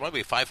boards. What are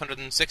we,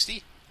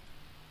 560?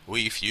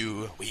 We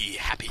few, we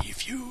happy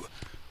few.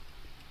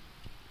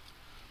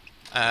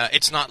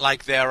 It's not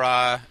like there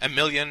are 1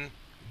 million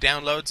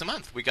downloads a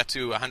month. We got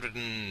to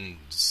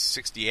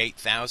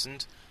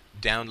 168,000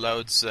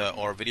 downloads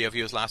or video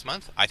views last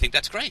month. I think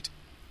that's great.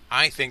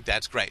 I think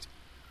that's great.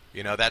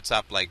 You know, that's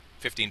up like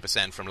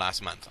 15% from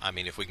last month. I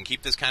mean, if we can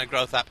keep this kind of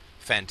growth up,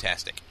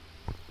 fantastic.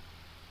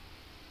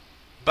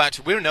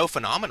 But we're no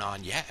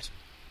phenomenon yet.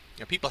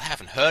 You know, people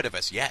haven't heard of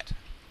us yet.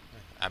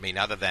 I mean,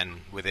 other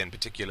than within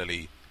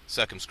particularly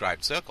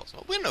circumscribed circles.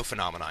 Well, we're no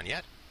phenomenon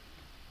yet.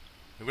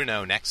 We're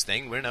no next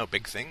thing. We're no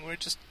big thing. We're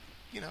just,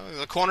 you know,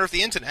 a corner of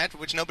the internet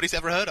which nobody's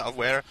ever heard of,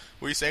 where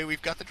we say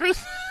we've got the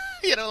truth.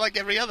 You know, like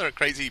every other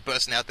crazy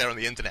person out there on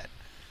the internet.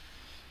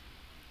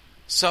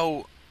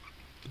 So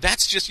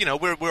that's just, you know,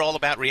 we're all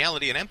about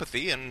reality and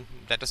empathy, and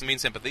that doesn't mean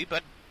sympathy,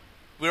 but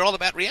we're all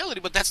about reality,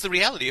 but that's the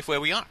reality of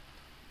where we are.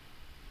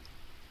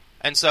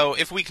 And so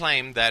if we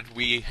claim that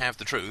we have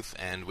the truth,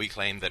 and we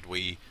claim that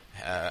we,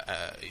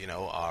 you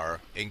know,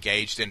 are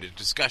engaged in a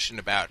discussion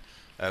about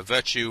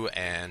virtue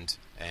and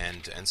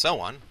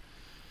so on,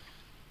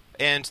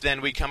 and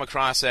then we come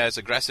across as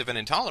aggressive and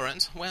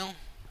intolerant, well,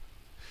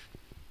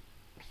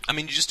 I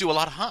mean, you just do a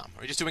lot of harm.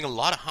 You're just doing a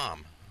lot of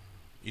harm.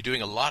 You're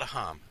doing a lot of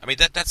harm. I mean,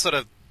 that's sort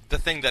of the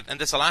thing that, and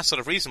that's the last sort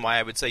of reason why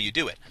I would say you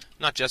do it.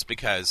 Not just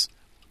because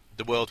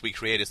the world we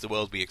create is the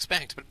world we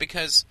expect, but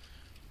because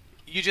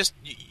you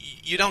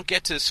don't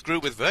get to screw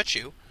with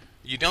virtue.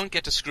 You don't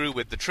get to screw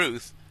with the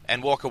truth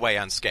and walk away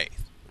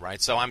unscathed,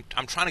 right? So I'm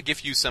trying to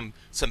give you some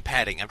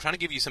padding. I'm trying to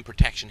give you some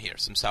protection here,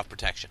 some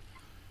self-protection.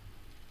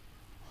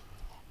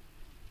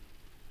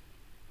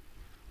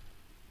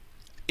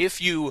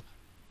 If you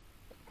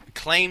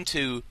claim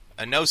to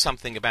know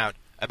something about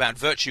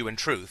virtue and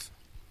truth,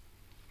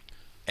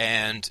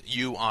 and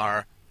you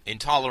are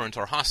intolerant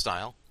or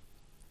hostile,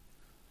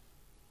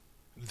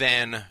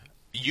 then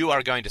you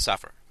are going to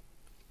suffer.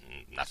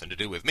 nothing to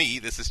do with me.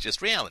 This is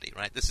just reality,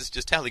 right? This is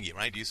just telling you,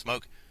 right? You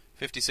smoke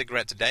 50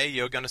 cigarettes a day,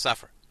 you're going to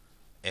suffer.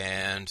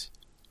 And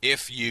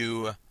if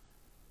you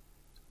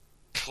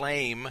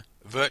claim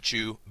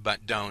virtue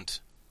but don't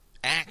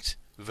act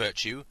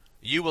virtue,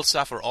 you will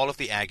suffer all of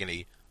the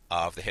agony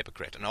of the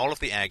hypocrite and all of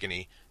the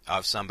agony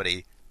of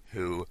somebody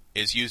who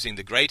is using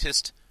the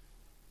greatest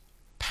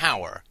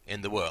power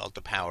in the world,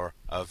 the power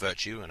of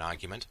virtue and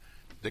argument,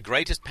 the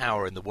greatest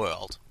power in the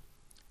world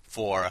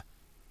for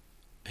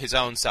his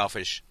own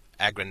selfish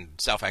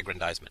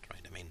self-aggrandizement,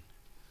 right? I mean,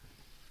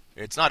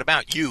 it's not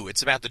about you,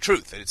 it's about the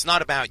truth. It's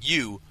not about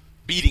you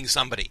beating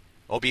somebody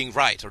or being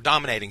right or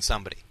dominating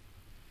somebody.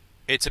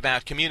 It's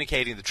about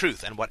communicating the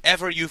truth, and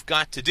whatever you've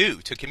got to do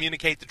to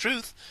communicate the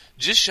truth,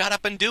 just shut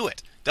up and do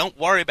it. Don't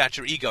worry about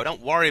your ego.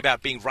 Don't worry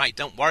about being right.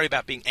 Don't worry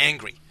about being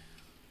angry.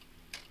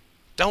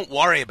 Don't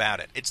worry about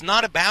it. It's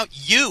not about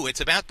you. It's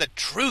about the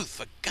truth,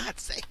 for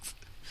God's sakes.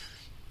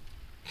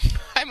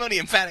 I'm only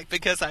emphatic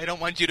because I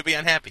don't want you to be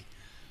unhappy.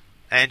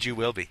 And you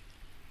will be.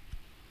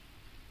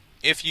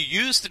 If you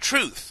use the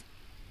truth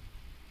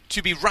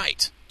to be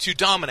right, to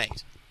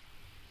dominate,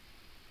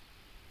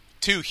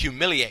 to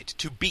humiliate,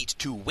 to beat,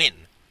 to win,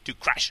 to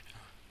crush,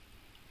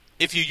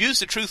 if you use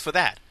the truth for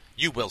that,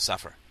 you will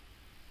suffer.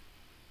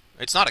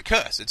 It's not a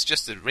curse, it's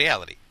just a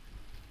reality.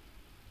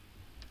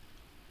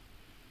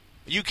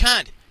 You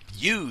can't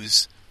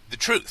use the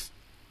truth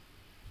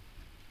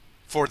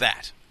for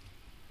that.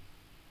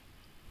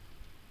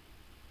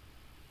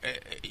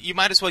 You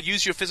might as well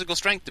use your physical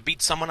strength to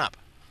beat someone up.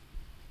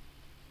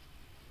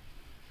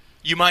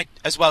 You might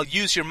as well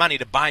use your money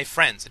to buy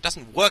friends. It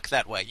doesn't work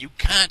that way. You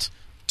can't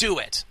do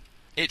it.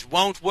 It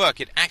won't work.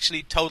 It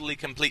actually totally,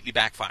 completely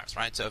backfires,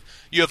 right? So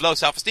if you have low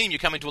self-esteem, you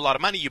come into a lot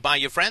of money, you buy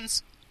your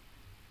friends.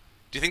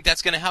 Do you think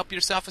that's going to help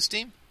your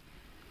self-esteem?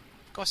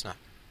 Of course not.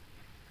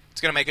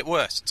 It's going to make it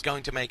worse. It's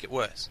going to make it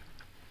worse.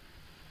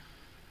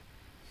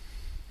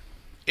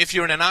 If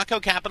you're an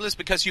anarcho-capitalist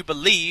because you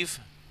believe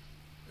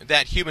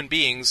that human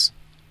beings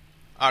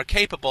are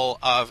capable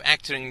of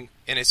acting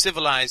in a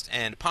civilized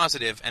and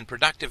positive and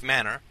productive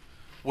manner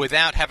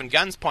without having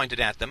guns pointed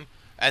at them,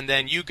 and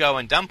then you go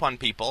and dump on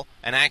people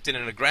and act in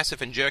an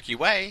aggressive and jerky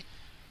way,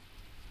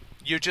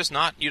 you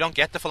don't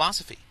get the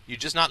philosophy. You're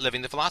just not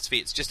living the philosophy.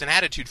 It's just an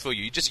attitude for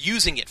you. You're just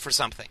using it for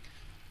something.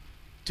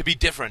 To be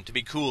different, to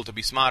be cool, to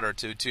be smarter,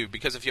 to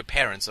because of your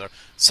parents or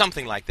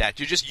something like that.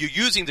 You're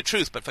using the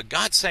truth, but for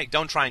God's sake,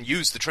 don't try and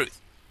use the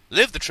truth.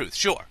 Live the truth,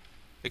 sure.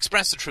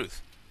 Express the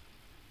truth.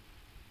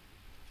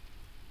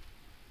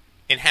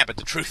 Inhabit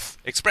the truth.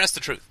 Express the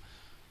truth.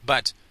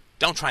 But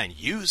don't try and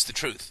use the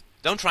truth.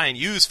 Don't try and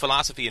use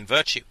philosophy and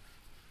virtue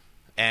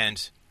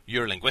and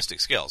your linguistic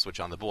skills, which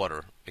on the board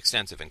are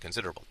extensive and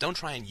considerable. Don't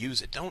try and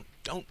use it. Don't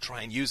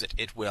try and use it.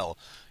 It will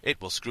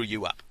screw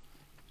you up.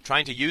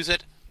 Trying to use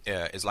it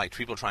is like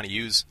people trying to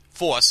use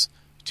force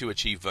to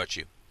achieve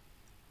virtue.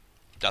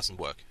 It doesn't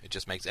work. It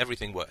just makes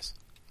everything worse.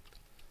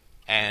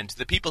 And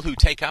the people who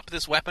take up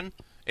this weapon,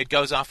 it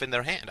goes off in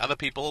their hand. Other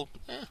people,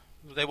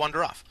 they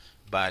wander off.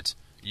 But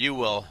you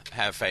will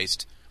have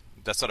faced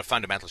the sort of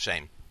fundamental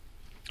shame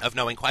of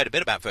knowing quite a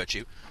bit about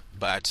virtue,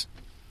 but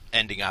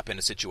ending up in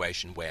a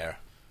situation where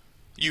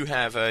you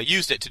have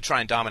used it to try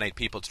and dominate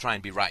people, to try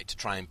and be right, to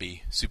try and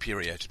be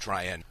superior, to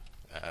try and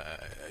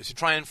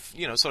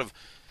sort of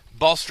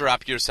bolster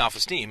up your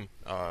self-esteem,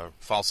 or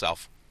false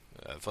self,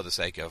 for the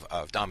sake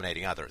of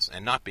dominating others,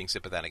 and not being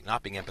sympathetic,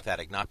 not being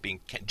empathetic, not being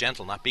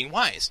gentle, not being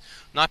wise,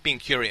 not being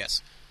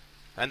curious.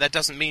 And that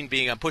doesn't mean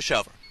being a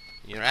pushover.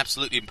 You're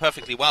absolutely and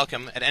perfectly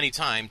welcome at any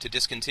time to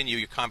discontinue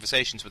your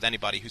conversations with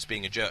anybody who's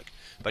being a jerk.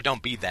 But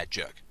don't be that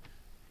jerk.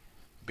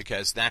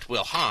 Because that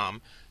will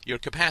harm your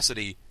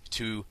capacity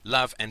to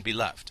love and be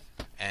loved.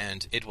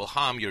 And it will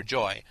harm your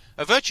joy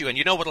of virtue. And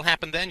you know what will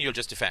happen then? You'll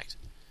just defect.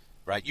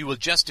 Right? You will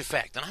just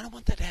defect. And I don't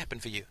want that to happen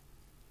for you.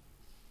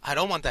 I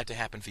don't want that to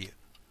happen for you.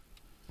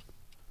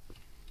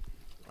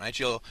 Right?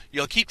 You'll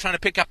keep trying to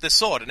pick up this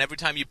sword, and every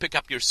time you pick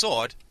up your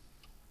sword,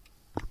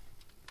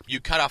 you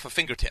cut off a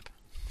fingertip.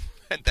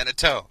 And then a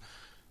toe.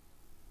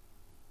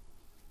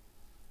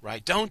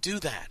 Right? Don't do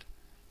that.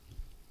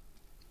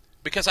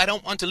 Because I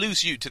don't want to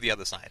lose you to the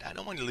other side. I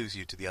don't want to lose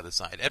you to the other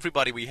side.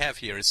 Everybody we have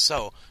here is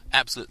so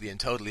absolutely and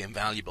totally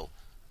invaluable.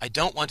 I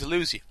don't want to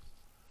lose you.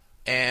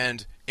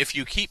 And if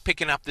you keep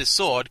picking up this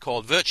sword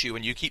called virtue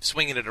and you keep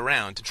swinging it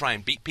around to try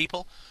and beat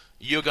people,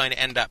 you're going to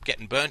end up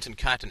getting burnt and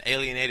cut and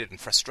alienated and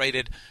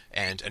frustrated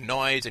and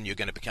annoyed, and you're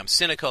going to become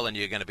cynical, and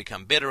you're going to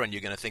become bitter, and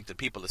you're going to think that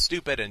people are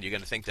stupid, and you're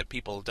going to think that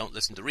people don't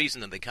listen to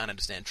reason, and they can't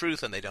understand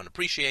truth, and they don't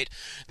appreciate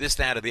this,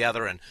 that, or the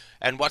other.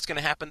 And what's going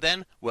to happen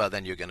then? Well,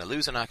 then you're going to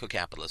lose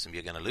anarcho-capitalism.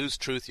 You're going to lose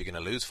truth. You're going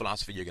to lose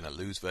philosophy. You're going to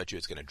lose virtue.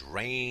 It's going to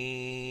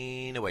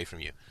drain away from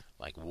you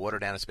like water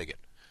down a spigot.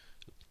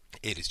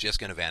 It is just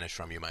going to vanish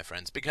from you, my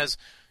friends, because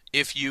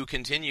if you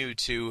continue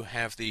to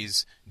have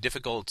these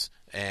difficult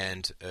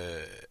and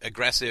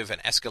aggressive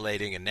and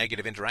escalating and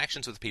negative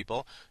interactions with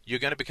people, you're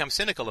going to become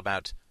cynical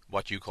about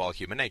what you call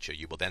human nature.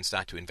 You will then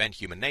start to invent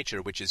human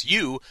nature, which is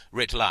you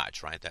writ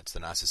large, right? That's the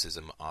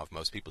narcissism of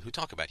most people who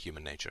talk about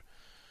human nature.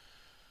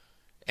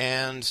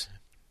 And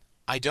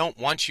I don't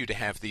want you to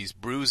have these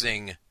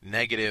bruising,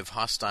 negative,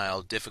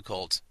 hostile,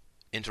 difficult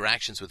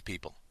interactions with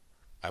people.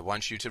 I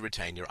want you to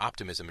retain your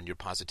optimism and your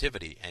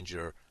positivity and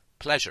your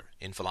pleasure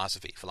in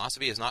philosophy.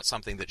 Philosophy is not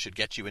something that should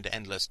get you into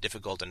endless,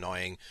 difficult,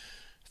 annoying,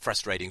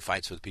 frustrating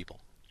fights with people.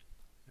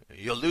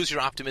 You'll lose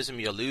your optimism,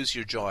 you'll lose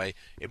your joy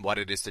in what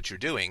it is that you're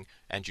doing,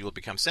 and you will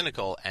become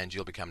cynical and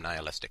you'll become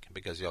nihilistic,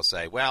 because you'll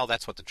say, well,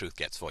 that's what the truth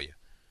gets for you.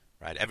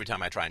 Right? Every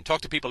time I try and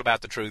talk to people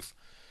about the truth,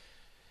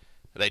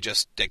 they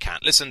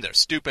can't listen, they're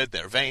stupid,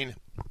 they're vain,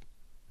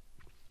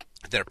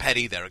 they're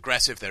petty, they're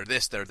aggressive, they're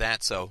this, they're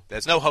that, so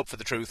there's no hope for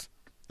the truth.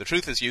 The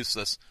truth is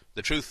useless.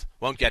 The truth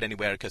won't get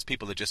anywhere because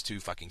people are just too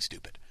fucking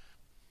stupid.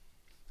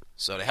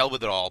 So to hell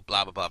with it all,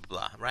 blah, blah, blah,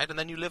 blah, right? And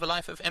then you live a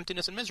life of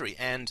emptiness and misery.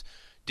 And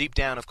deep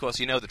down, of course,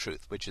 you know the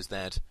truth, which is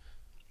that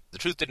the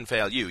truth didn't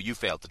fail you, you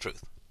failed the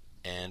truth.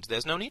 And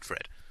there's no need for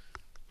it.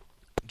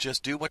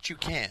 Just do what you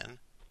can,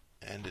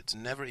 and it's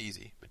never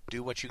easy, but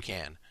do what you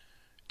can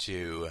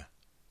to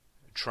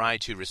try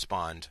to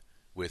respond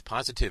with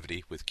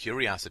positivity, with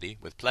curiosity,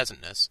 with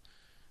pleasantness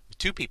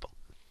to people.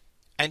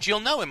 And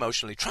you'll know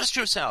emotionally, trust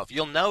yourself,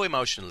 you'll know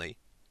emotionally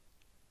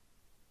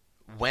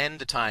when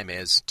the time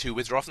is to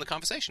withdraw from the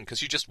conversation,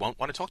 because you just won't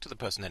want to talk to the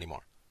person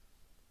anymore.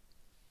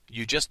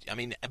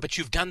 But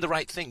you've done the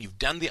right thing, you've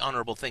done the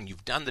honorable thing,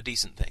 you've done the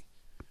decent thing.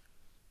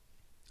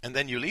 And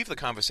then you leave the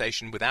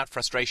conversation without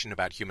frustration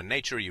about human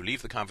nature, you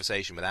leave the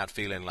conversation without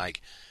feeling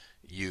like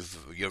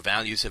your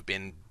values have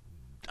been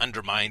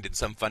undermined in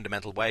some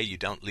fundamental way, you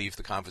don't leave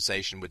the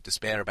conversation with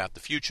despair about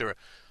the future.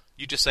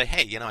 You just say,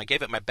 hey, I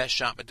gave it my best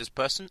shot with this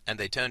person, and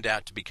they turned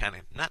out to be kind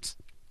of nuts.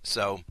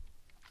 So,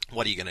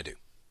 what are you going to do?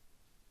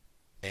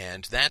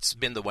 And that's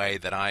been the way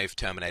that I've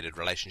terminated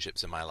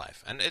relationships in my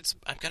life. And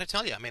I've got to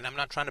tell you, I'm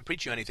not trying to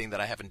preach you anything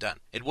that I haven't done.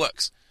 It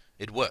works.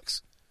 It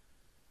works.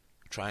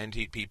 Try and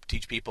treat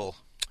people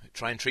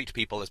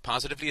as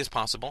positively as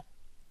possible.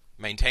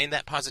 Maintain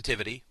that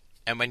positivity.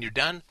 And when you're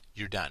done,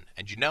 you're done.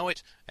 And you know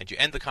it, and you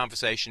end the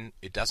conversation.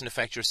 It doesn't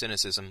affect your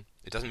cynicism.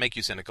 It doesn't make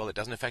you cynical. It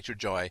doesn't affect your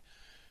joy.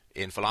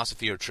 In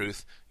philosophy or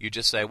truth, you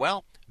just say,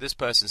 well, this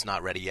person's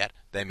not ready yet.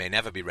 They may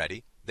never be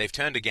ready. They've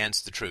turned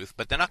against the truth,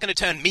 but they're not going to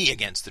turn me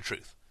against the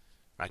truth.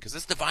 Right? Because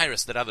this is the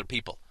virus that other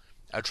people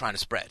are trying to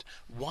spread.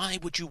 Why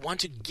would you want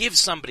to give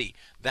somebody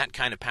that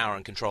kind of power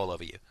and control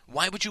over you?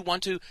 Why would you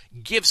want to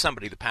give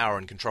somebody the power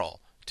and control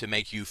to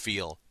make you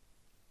feel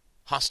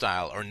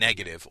hostile or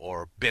negative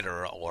or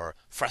bitter or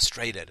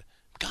frustrated?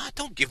 God,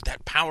 don't give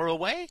that power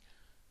away.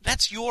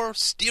 That's your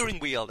steering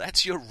wheel.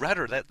 That's your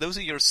rudder. Those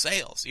are your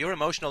sails. Your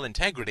emotional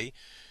integrity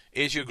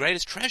is your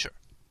greatest treasure.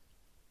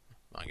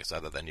 I guess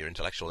other than your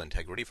intellectual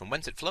integrity from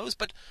whence it flows,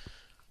 but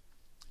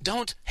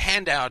don't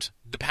hand out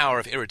the power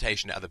of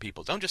irritation to other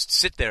people. Don't just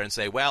sit there and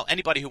say, well,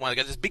 anybody who wants to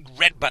get this big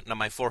red button on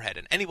my forehead,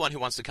 and anyone who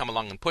wants to come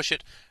along and push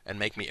it and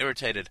make me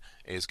irritated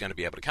is going to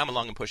be able to come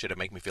along and push it and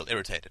make me feel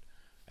irritated,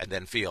 and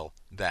then feel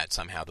that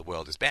somehow the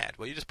world is bad.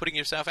 Well, you're just putting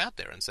yourself out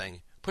there and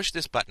saying, push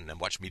this button and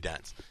watch me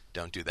dance.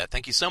 Don't do that.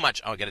 Thank you so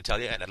much. I got to tell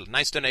you, I had a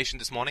nice donation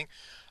this morning.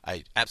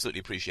 I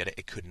absolutely appreciate it.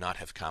 It could not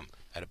have come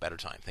at a better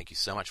time. Thank you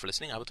so much for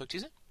listening. I will talk to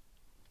you soon.